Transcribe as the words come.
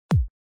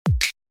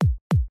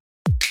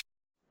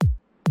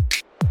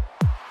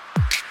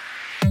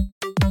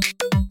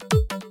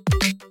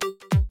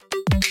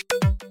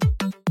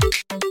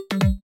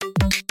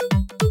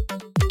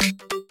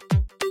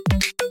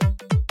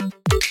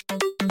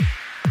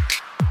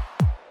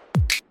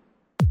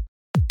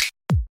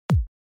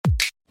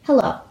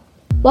Hello,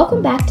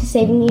 welcome back to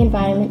Saving the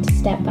Environment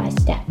Step by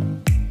Step.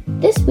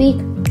 This week,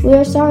 we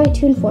are sorry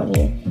to inform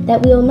you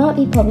that we will not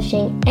be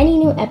publishing any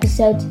new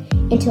episodes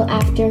until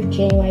after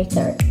January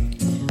 3rd.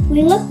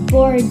 We look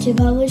forward to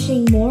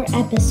publishing more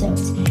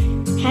episodes.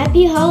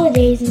 Happy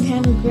holidays and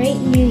have a great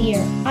new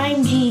year.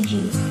 I'm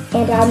Gigi.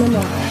 And I'm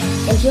Amara,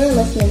 and you're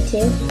listening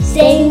to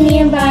Saving the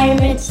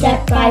Environment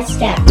Step by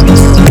Step.